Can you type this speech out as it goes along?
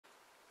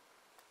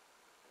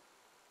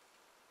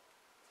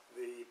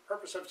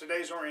purpose of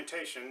today's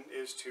orientation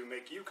is to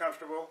make you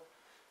comfortable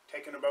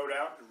taking a boat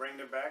out and bringing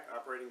it back,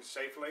 operating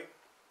safely.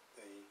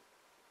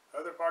 The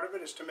other part of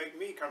it is to make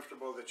me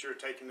comfortable that you're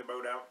taking the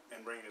boat out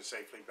and bringing it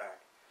safely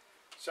back.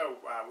 So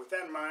with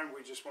that in mind,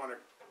 we just want to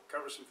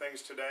cover some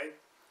things today.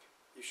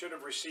 You should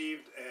have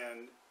received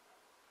an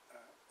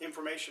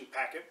information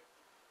packet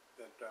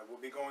that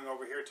we'll be going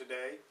over here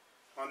today.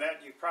 On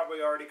that, you've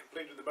probably already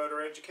completed the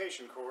boater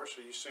education course,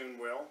 or you soon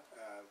will.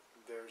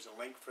 There's a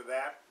link for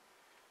that.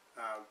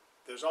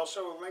 There's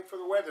also a link for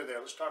the weather there.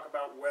 Let's talk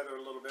about weather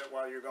a little bit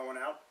while you're going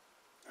out.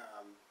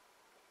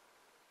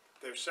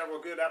 There's several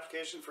good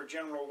applications for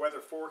general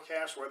weather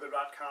forecasts.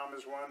 Weather.com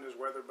is one. There's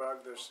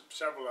WeatherBug. There's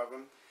several of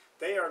them.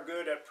 They are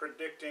good at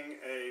predicting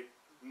a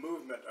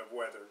movement of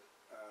weather,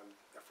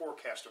 a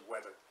forecast of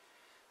weather.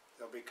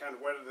 There'll be kind of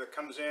weather that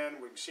comes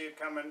in. We can see it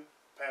coming,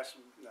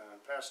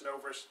 passing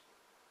over us.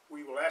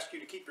 We will ask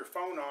you to keep your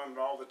phone on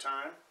all the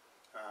time.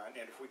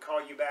 And if we call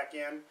you back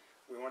in,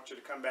 we want you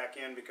to come back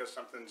in because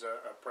something's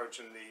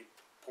approaching the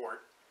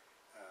port.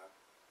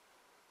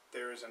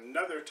 There is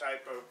another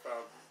type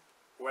of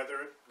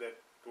weather that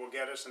will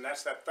get us, and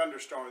that's that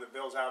thunderstorm that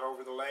builds out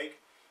over the lake,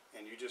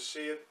 and you just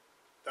see it.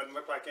 Doesn't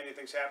look like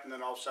anything's happened,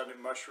 then all of a sudden it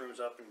mushrooms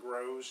up and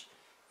grows,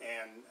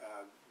 and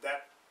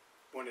that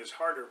one is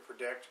harder to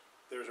predict.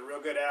 There's a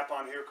real good app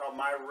on here called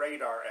My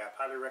Radar app.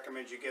 Highly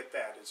recommend you get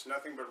that. It's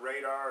nothing but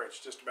radar. It's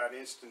just about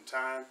instant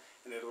time,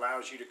 and it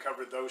allows you to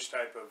cover those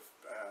type of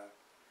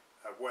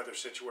weather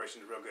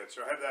situations real good.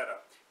 So have that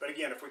up. But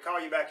again, if we call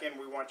you back in,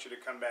 we want you to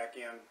come back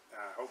in.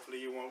 Hopefully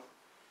you won't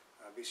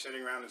be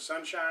sitting around in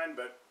sunshine,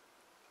 but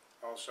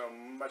also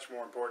much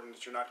more important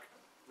that you're not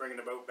bringing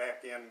the boat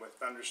back in with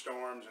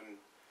thunderstorms and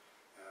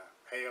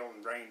hail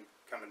and rain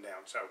coming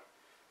down. So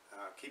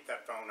keep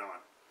that phone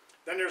on.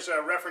 Then there's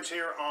a reference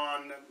here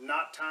on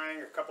knot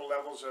tying, a couple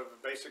levels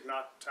of basic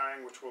knot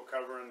tying, which we'll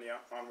cover in the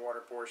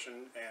on-water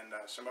portion, and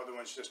some other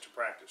ones just to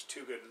practice.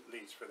 Two good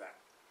leads for that.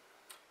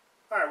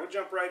 All right, we'll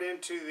jump right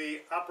into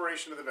the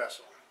operation of the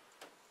vessel.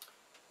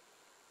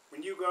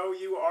 When you go,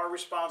 you are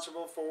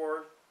responsible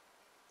for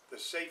the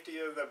safety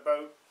of the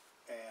boat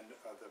and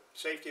the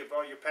safety of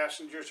all your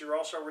passengers. You're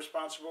also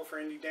responsible for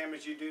any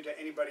damage you do to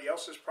anybody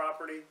else's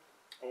property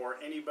or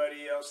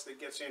anybody else that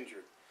gets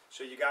injured.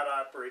 So you got to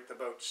operate the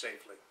boat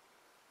safely.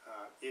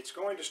 It's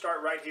going to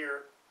start right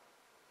here,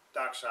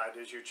 dockside,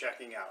 as you're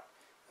checking out.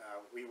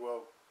 We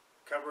will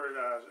cover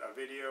a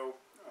video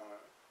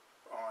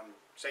on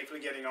safely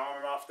getting on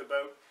and off the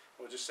boat.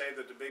 We'll just say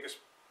that the biggest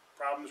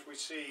problems we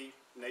see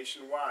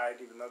nationwide,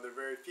 even though they're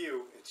very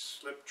few, it's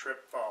slip,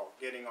 trip, fall,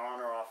 getting on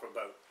or off a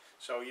boat.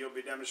 So you'll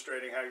be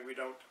demonstrating how we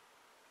don't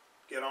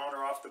get on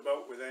or off the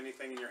boat with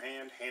anything in your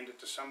hand. Hand it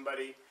to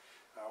somebody.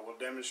 We'll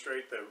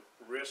demonstrate the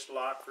wrist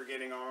lock for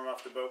getting on and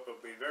off the boat,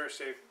 but be very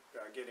safe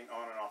getting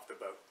on and off the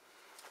boat.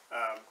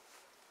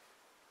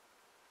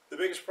 The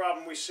biggest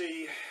problem we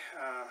see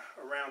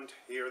around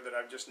here that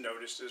I've just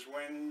noticed is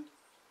when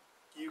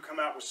you come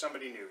out with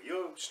somebody new.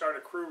 You'll start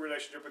a crew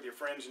relationship with your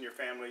friends and your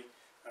family.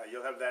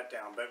 You'll have that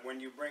down. But when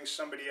you bring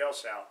somebody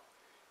else out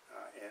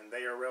and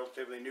they are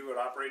relatively new at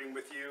operating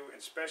with you,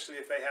 especially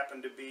if they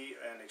happen to be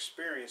an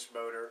experienced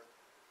boater,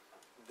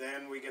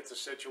 then we get the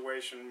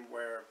situation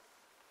where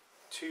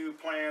two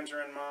plans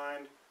are in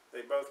mind.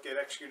 They both get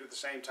executed at the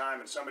same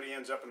time, and somebody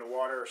ends up in the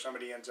water or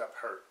somebody ends up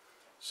hurt.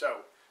 So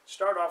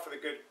start off with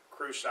a good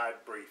crew side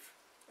brief.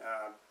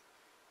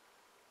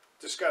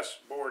 Discuss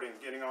boarding,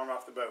 getting on and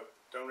off the boat.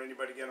 Don't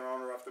anybody get on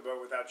or off the boat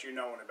without you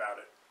knowing about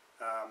it.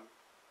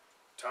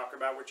 Talk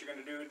about what you're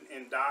going to do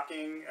in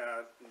docking.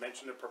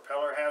 Mention the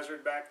propeller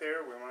hazard back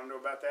there. We want to know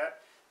about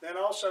that. Then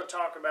also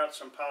talk about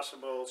some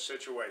possible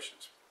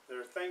situations. There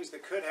are things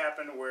that could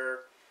happen where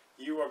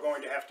you are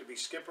going to have to be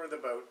skipper of the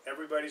boat.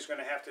 Everybody's going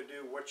to have to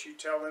do what you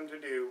tell them to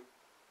do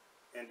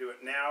and do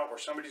it now, or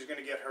somebody's going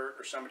to get hurt,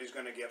 or somebody's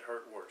going to get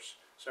hurt worse.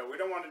 So we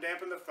don't want to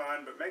dampen the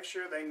fun, but make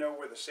sure they know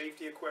where the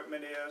safety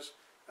equipment is,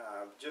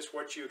 just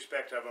what you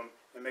expect of them,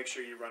 and make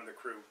sure you run the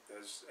crew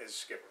as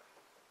skipper.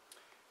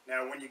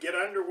 Now, when you get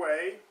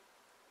underway,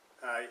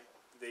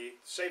 the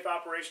safe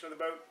operation of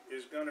the boat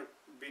is going to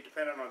be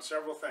dependent on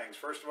several things.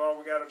 First of all,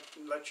 we got to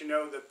let you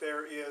know that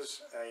there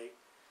is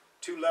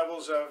two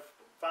levels of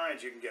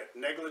fines you can get.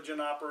 Negligent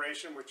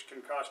operation, which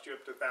can cost you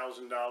up to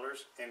 $1,000,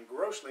 and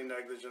grossly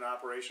negligent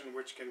operation,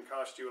 which can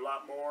cost you a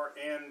lot more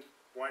and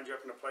wind you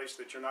up in a place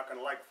that you're not going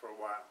to like for a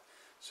while.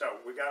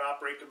 So we got to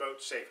operate the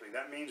boat safely.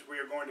 That means we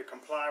are going to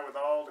comply with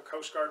all the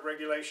Coast Guard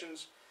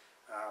regulations,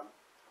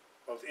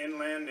 both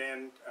inland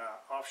and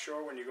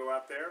offshore when you go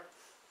out there.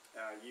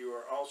 You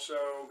are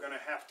also going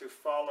to have to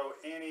follow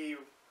any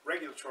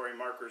regulatory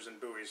markers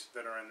and buoys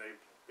that are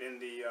in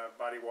the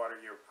body water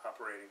you're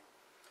operating.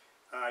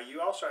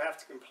 You also have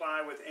to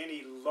comply with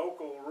any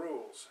local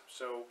rules.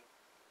 So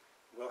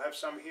we'll have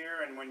some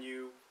here, and when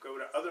you go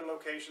to other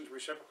locations,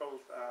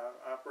 reciprocal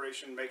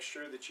operation, make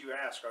sure that you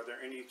ask, are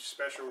there any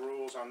special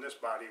rules on this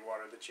body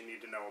water that you need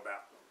to know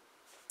about?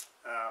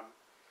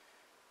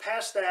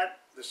 Past that,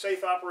 the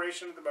safe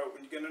operation of the boat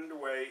when you get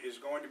underway is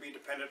going to be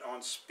dependent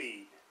on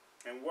speed.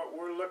 And what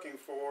we're looking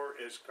for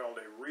is called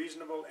a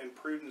reasonable and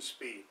prudent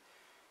speed.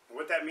 And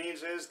what that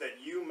means is that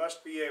you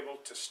must be able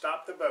to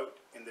stop the boat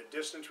in the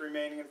distance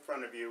remaining in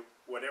front of you,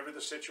 whatever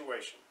the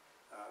situation.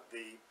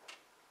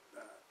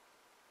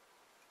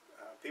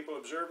 People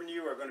observing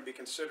you are going to be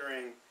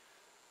considering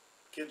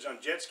kids on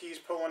jet skis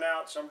pulling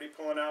out, somebody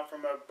pulling out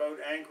from a boat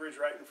anchorage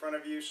right in front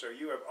of you. So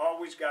you have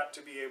always got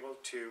to be able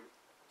to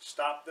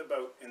stop the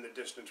boat in the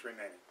distance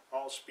remaining.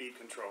 All speed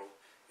control.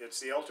 It's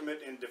the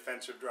ultimate in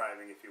defensive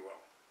driving, if you will.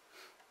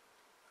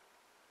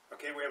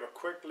 Okay, we have a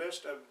quick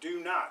list of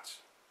do nots.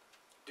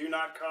 Do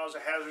not cause a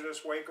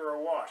hazardous wake or a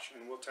wash,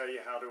 and we'll tell you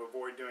how to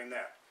avoid doing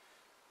that.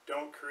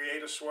 Don't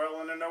create a swell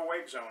in a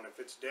no-wake zone. If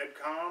it's dead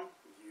calm,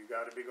 you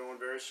got to be going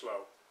very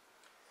slow.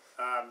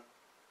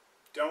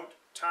 Don't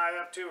tie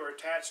up to or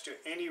attach to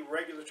any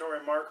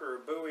regulatory marker or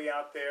buoy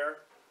out there.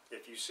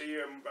 If you see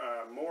a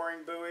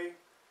mooring buoy,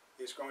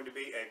 it's going to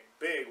be a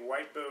big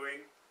white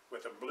buoy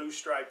with a blue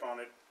stripe on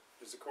it.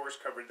 Is the course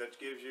covered that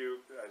gives you,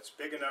 it's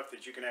big enough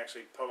that you can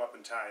actually pull up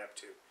and tie up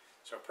to.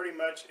 So pretty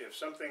much if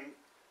something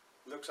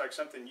looks like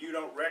something you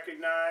don't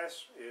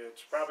recognize,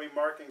 it's probably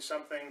marking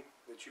something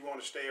that you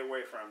want to stay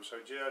away from. So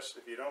just,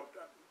 if you don't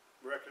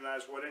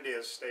recognize what it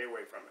is, stay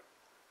away from it.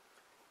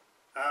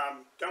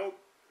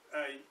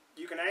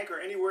 You can anchor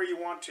anywhere you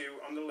want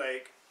to on the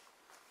lake,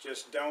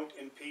 just don't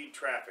impede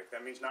traffic.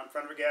 That means not in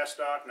front of a gas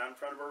dock, not in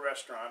front of a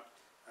restaurant,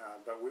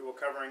 but we will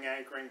covering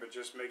anchoring, but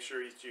just make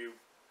sure that you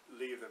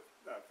leave the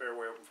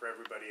fairway open for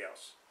everybody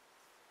else.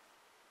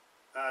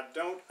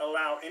 Don't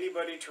allow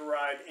anybody to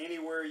ride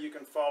anywhere you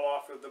can fall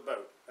off of the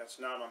boat. That's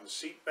not on the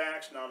seat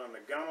backs, not on the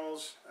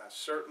gunnels,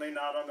 certainly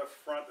not on the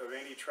front of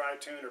any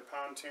tri-tune or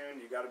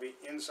pontoon. You got to be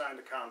inside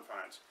the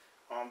confines.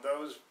 On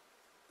those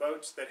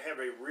boats that have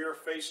a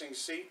rear-facing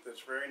seat,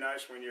 that's very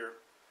nice when you're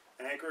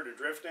anchored or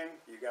drifting,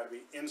 you got to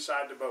be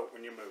inside the boat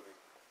when you're moving.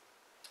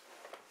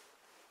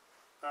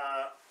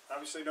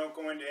 Obviously, don't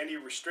go into any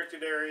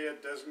restricted area,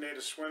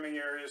 designated swimming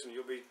areas, and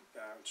you'll be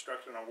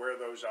instructed on where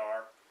those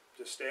are.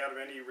 Just stay out of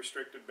any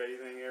restricted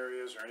bathing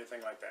areas or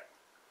anything like that.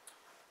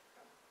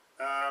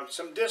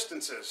 Some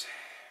distances.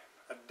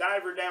 A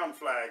diver down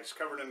flag is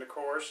covered in the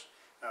course.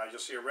 You'll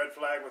see a red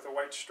flag with a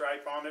white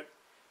stripe on it.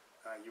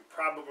 You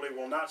probably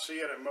will not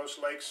see it at most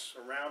lakes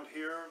around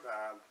here,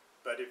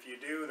 but if you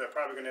do, they're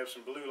probably going to have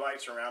some blue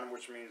lights around them,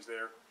 which means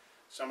there's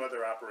some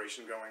other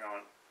operation going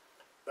on.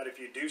 But if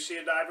you do see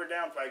a diver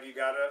down flag, you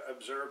got to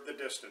observe the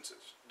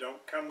distances.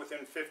 Don't come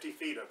within 50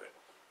 feet of it.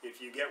 If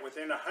you get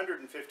within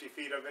 150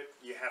 feet of it,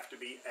 you have to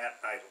be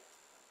at idle.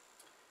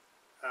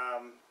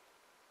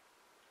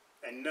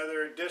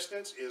 Another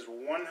distance is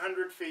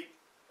 100 feet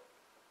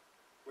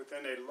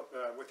within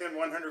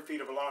 100 feet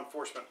of a law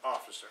enforcement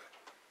officer.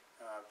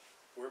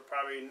 We're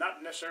probably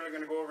not necessarily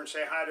going to go over and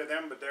say hi to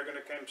them, but they're going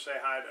to come say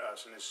hi to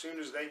us. And as soon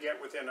as they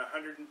get within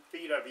 100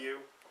 feet of you,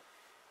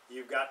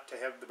 you've got to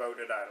have the boat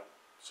at idle.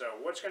 So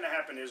what's going to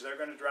happen is they're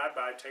going to drive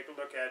by, take a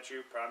look at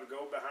you, probably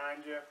go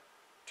behind you,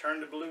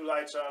 turn the blue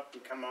lights up,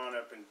 and come on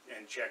up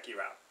and check you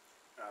out.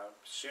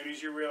 As soon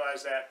as you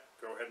realize that,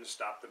 go ahead and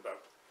stop the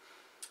boat.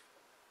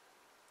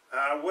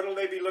 What will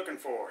they be looking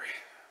for?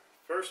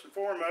 First and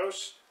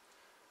foremost,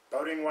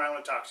 boating while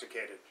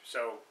intoxicated.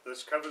 So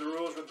let's cover the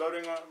rules with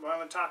boating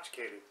while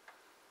intoxicated.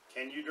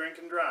 Can you drink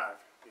and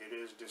drive? It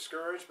is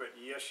discouraged, but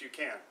yes, you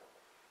can.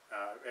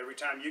 Every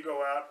time you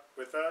go out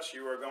with us,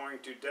 you are going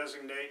to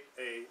designate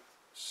a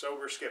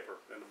sober skipper.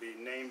 It'll be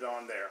named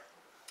on there.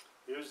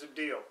 Here's the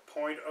deal.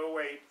 0.08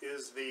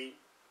 is the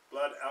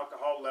blood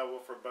alcohol level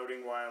for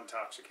boating while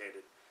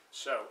intoxicated.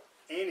 So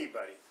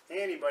anybody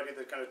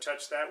that's going to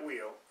touch that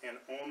wheel, and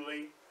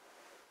only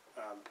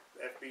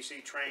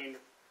FBC trained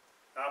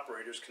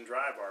operators can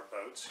drive our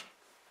boats,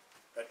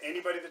 but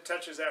anybody that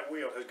touches that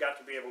wheel has got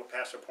to be able to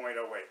pass a 0.08.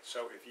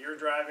 So if you're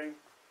driving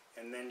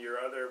and then your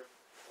other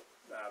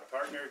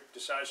partner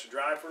decides to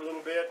drive for a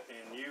little bit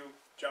and you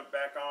jump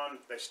back on,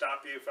 they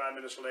stop you 5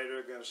 minutes later,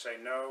 they're going to say,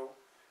 no,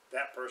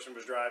 that person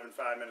was driving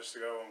 5 minutes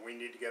ago and we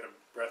need to get a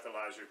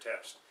breathalyzer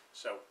test.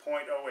 So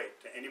 0.08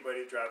 to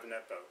anybody driving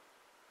that boat.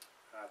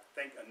 I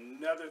think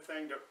another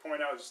thing to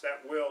point out is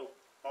that will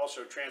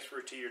also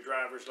transfer to your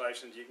driver's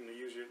license. You can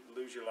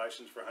lose your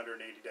license for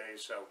 180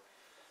 days, so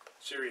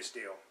serious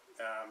deal.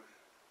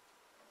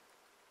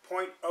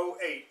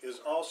 0.08 is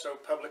also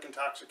public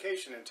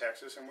intoxication in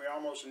Texas, and we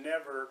almost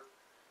never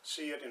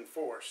see it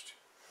enforced.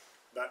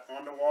 But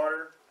on the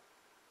water,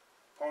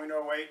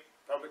 0.08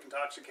 public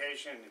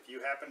intoxication. If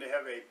you happen to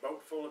have a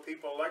boat full of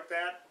people like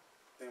that,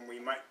 then we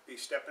might be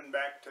stepping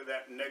back to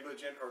that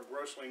negligent or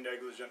grossly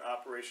negligent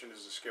operation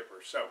as a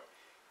skipper. So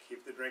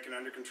keep the drinking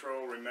under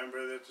control.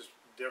 Remember that it's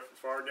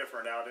far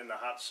different out in the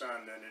hot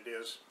sun than it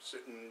is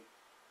sitting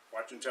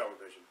watching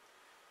television.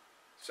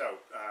 So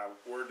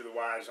word to the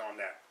wise on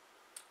that.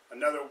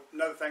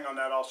 Another thing on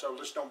that also,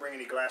 just don't bring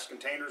any glass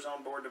containers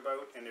on board the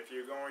boat, and if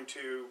you're going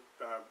to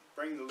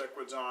bring the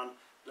liquids on,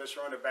 let's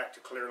run it back to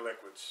clear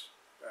liquids.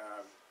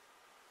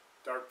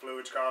 Dark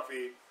fluids,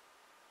 coffee,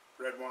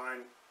 red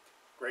wine,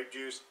 grape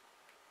juice,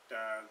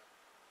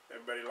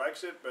 everybody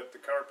likes it, but the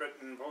carpet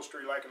and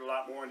upholstery like it a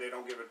lot more and they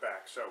don't give it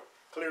back. So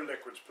Clear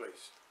liquids,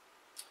 please.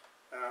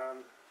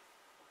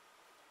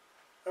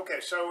 Okay,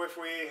 so if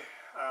we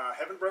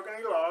haven't broken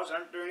any laws,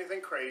 aren't doing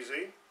anything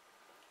crazy,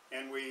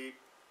 and we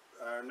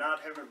are not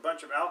having a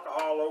bunch of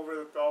alcohol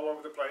all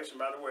over the place, and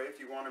by the way, if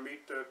you want to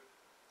meet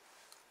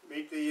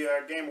the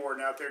game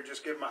warden out there,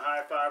 just give him a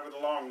high five with a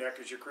long neck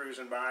as you're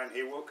cruising by, and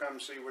he will come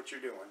see what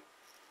you're doing.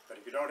 But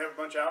if you don't have a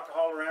bunch of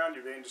alcohol around,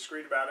 you're being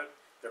discreet about it,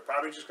 they're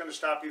probably just going to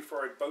stop you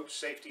for a boat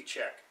safety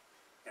check.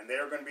 And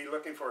they're going to be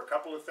looking for a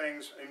couple of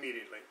things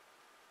immediately.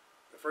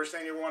 The first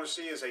thing you want to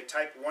see is a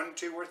type 1,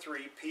 2, or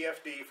 3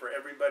 PFD for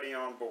everybody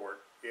on board.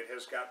 It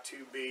has got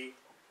to be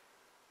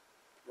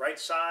right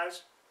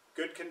size,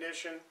 good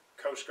condition,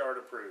 Coast Guard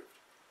approved.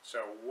 So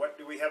what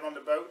do we have on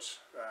the boats?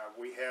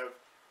 We have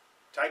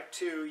type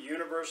 2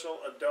 universal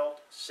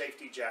adult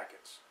safety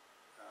jackets.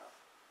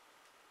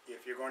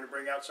 If you're going to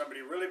bring out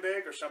somebody really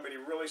big or somebody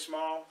really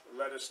small,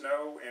 let us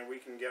know and we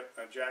can get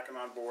a jacket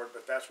on board,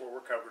 but that's what we're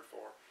covered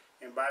for.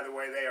 And by the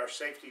way, they are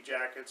safety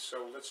jackets,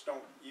 so let's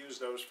don't use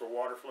those for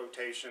water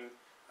flotation.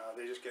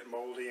 They just get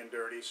moldy and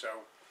dirty, so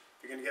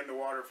if you're going to get in the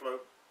water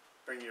float,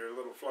 bring your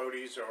little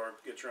floaties or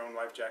get your own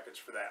life jackets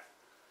for that.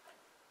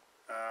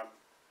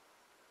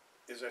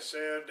 As I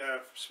said,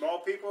 small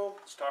people,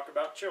 let's talk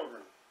about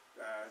children.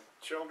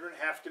 Children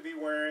have to be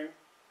wearing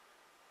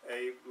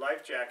a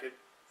life jacket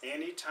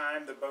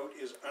anytime the boat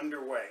is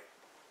underway.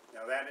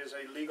 Now that is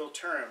a legal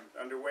term.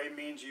 Underway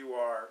means you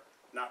are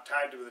not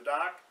tied to the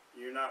dock,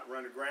 you're not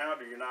run aground,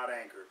 or you're not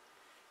anchored.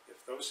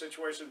 If those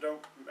situations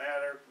don't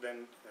matter,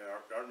 then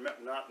are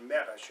not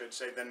met, I should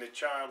say, then the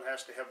child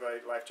has to have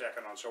a life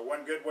jacket on. So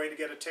one good way to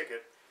get a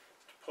ticket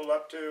is to pull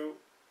up to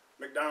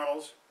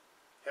McDonald's,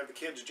 have the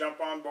kids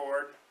jump on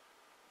board,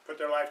 put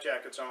their life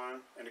jackets on,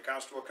 and the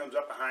constable comes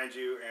up behind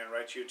you and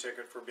writes you a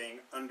ticket for being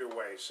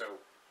underway. So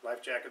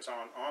life jackets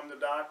on the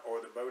dock, or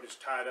the boat is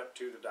tied up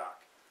to the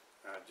dock.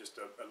 Just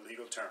a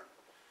legal term.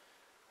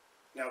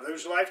 Now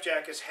those life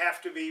jackets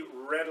have to be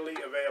readily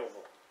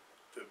available.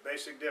 The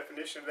basic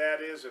definition of that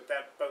is if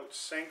that boat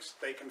sinks,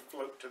 they can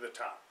float to the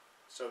top.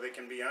 So they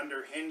can be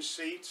under hinge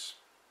seats,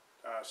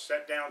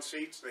 set down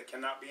seats. They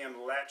cannot be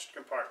in latched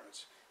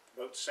compartments.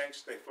 The boat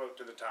sinks, they float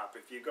to the top.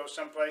 If you go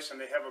someplace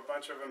and they have a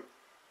bunch of them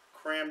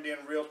crammed in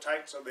real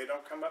tight so they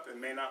don't come up, it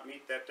may not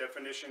meet that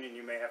definition, and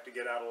you may have to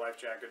get out a life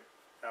jacket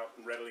out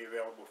and readily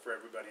available for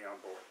everybody on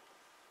board.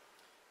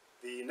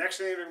 The next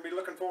thing they're going to be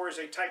looking for is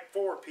a type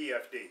 4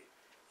 PFD,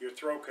 your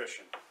throw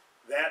cushion.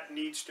 That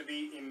needs to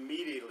be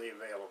immediately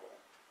available.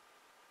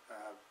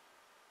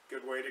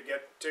 Good way to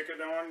get a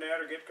ticket on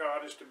that or get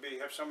caught is to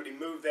have somebody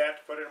move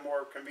that, put it in a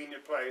more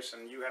convenient place,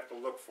 and you have to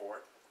look for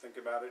it. Think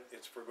about it,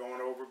 it's for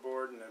going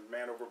overboard and a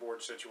man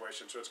overboard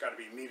situation, so it's got to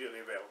be immediately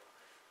available.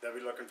 They'll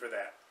be looking for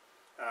that.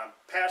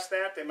 Past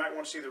that, they might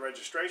want to see the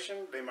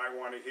registration, they might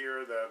want to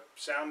hear the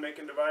sound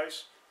making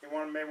device, they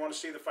may want to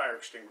see the fire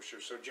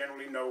extinguisher, so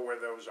generally know where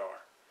those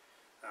are.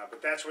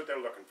 But that's what they're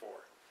looking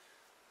for.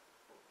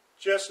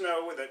 Just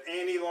know that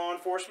any law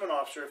enforcement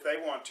officer, if they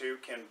want to,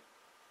 can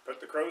put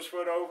the crow's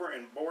foot over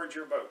and board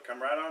your boat. Come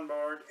right on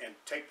board and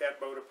take that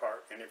boat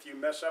apart. And if you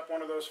mess up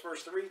one of those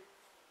first three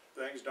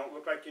things, don't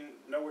look like you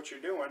know what you're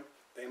doing,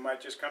 they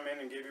might just come in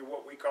and give you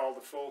what we call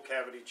the full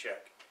cavity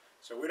check.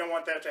 So we don't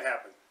want that to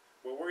happen.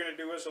 What we're going to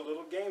do is a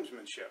little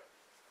gamesmanship.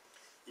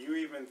 You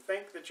even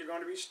think that you're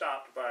going to be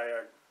stopped by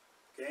a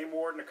game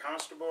warden, a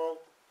constable,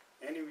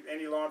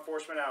 any law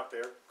enforcement out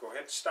there. Go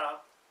ahead and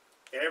stop.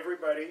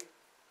 Everybody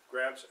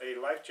grabs a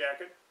life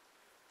jacket.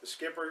 The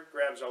skipper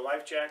grabs a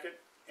life jacket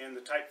and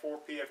the type 4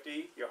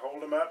 PFD. You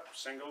hold them up,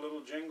 sing a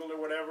little jingle or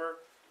whatever,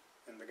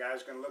 and the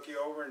guy's going to look you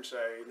over and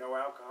say, no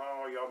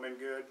alcohol, y'all been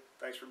good,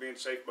 thanks for being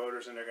safe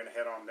boaters, and they're going to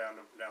head on down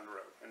the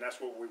road. And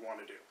that's what we want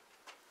to do.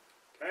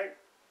 Okay?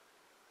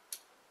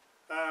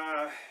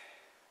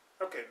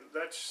 Okay,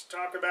 let's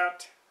talk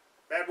about,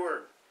 bad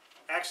word,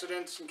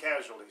 accidents and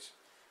casualties.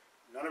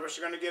 None of us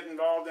are going to get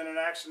involved in an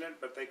accident,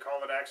 but they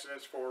call it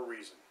accidents for a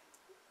reason.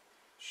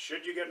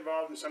 Should you get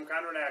involved in some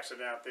kind of an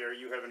accident out there,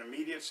 you have an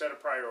immediate set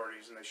of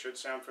priorities, and they should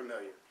sound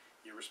familiar.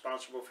 You're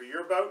responsible for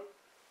your boat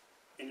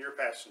and your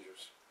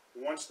passengers.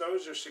 Once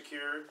those are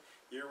secured,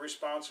 you're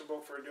responsible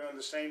for doing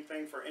the same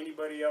thing for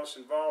anybody else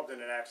involved in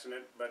an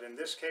accident, but in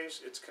this case,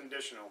 it's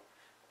conditional.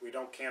 We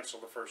don't cancel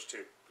the first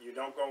two. You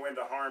don't go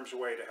into harm's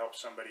way to help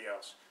somebody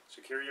else.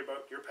 Secure your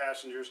boat, your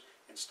passengers,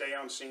 and stay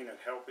on scene and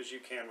help as you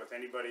can with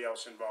anybody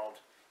else involved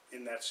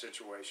in that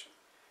situation.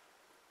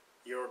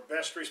 Your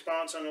best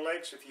response on the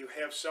lakes, if you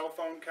have cell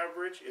phone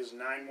coverage, is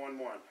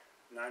 911.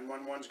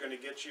 911 is going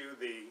to get you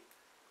the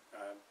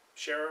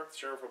sheriff. The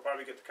sheriff will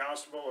probably get the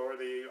constable or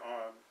the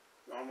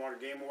on-water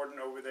game warden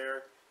over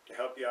there to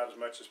help you out as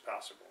much as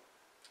possible,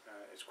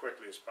 as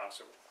quickly as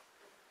possible.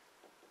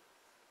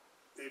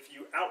 If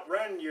you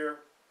outrun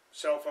your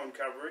cell phone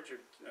coverage,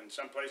 in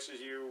some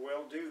places you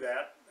will do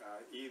that,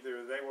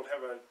 either they will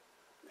have a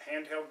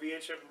handheld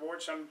VHF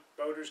aboard. Some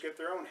boaters get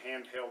their own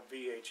handheld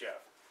VHF.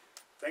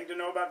 Thing to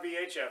know about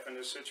VHF in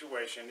this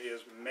situation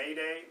is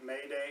mayday,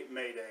 mayday,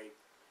 mayday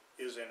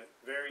is a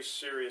very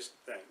serious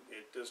thing.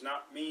 It does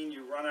not mean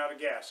you run out of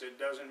gas. It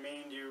doesn't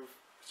mean you've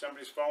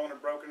somebody's fallen or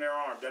broken their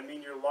arm, doesn't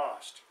mean you're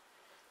lost.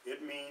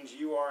 It means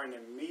you are in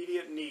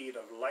immediate need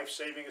of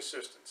life-saving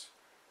assistance.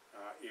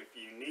 If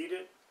you need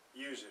it,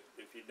 use it.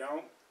 If you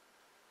don't,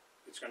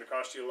 it's going to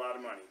cost you a lot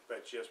of money.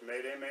 But just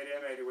Mayday, Mayday,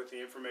 Mayday with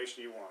the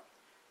information you want.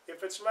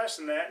 If it's less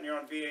than that and you're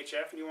on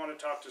VHF and you want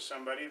to talk to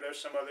somebody, there's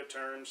some other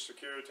terms,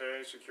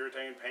 Securite, Securite,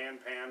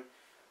 and Pan.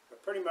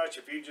 But pretty much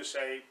if you just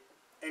say,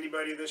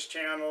 anybody this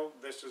channel,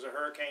 this is a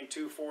Hurricane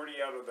 240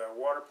 out of the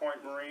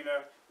Waterpoint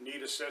Marina,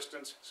 need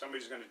assistance,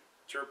 somebody's going to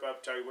chirp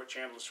up, tell you what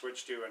channel to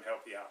switch to and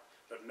help you out.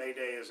 But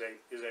Mayday is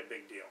a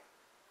big deal.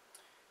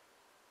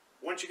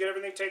 Once you get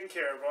everything taken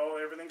care of,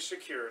 everything's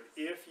secured,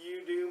 if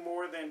you do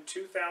more than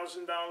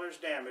 $2,000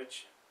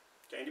 damage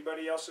to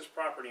anybody else's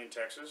property in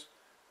Texas,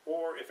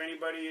 or if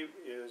anybody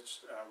is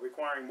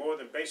requiring more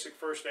than basic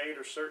first aid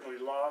or certainly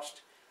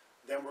lost,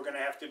 then we're going to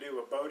have to do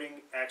a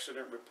boating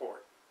accident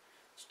report.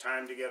 It's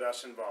time to get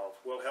us involved.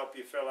 We'll help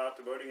you fill out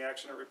the boating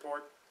accident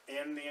report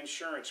and the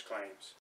insurance claims.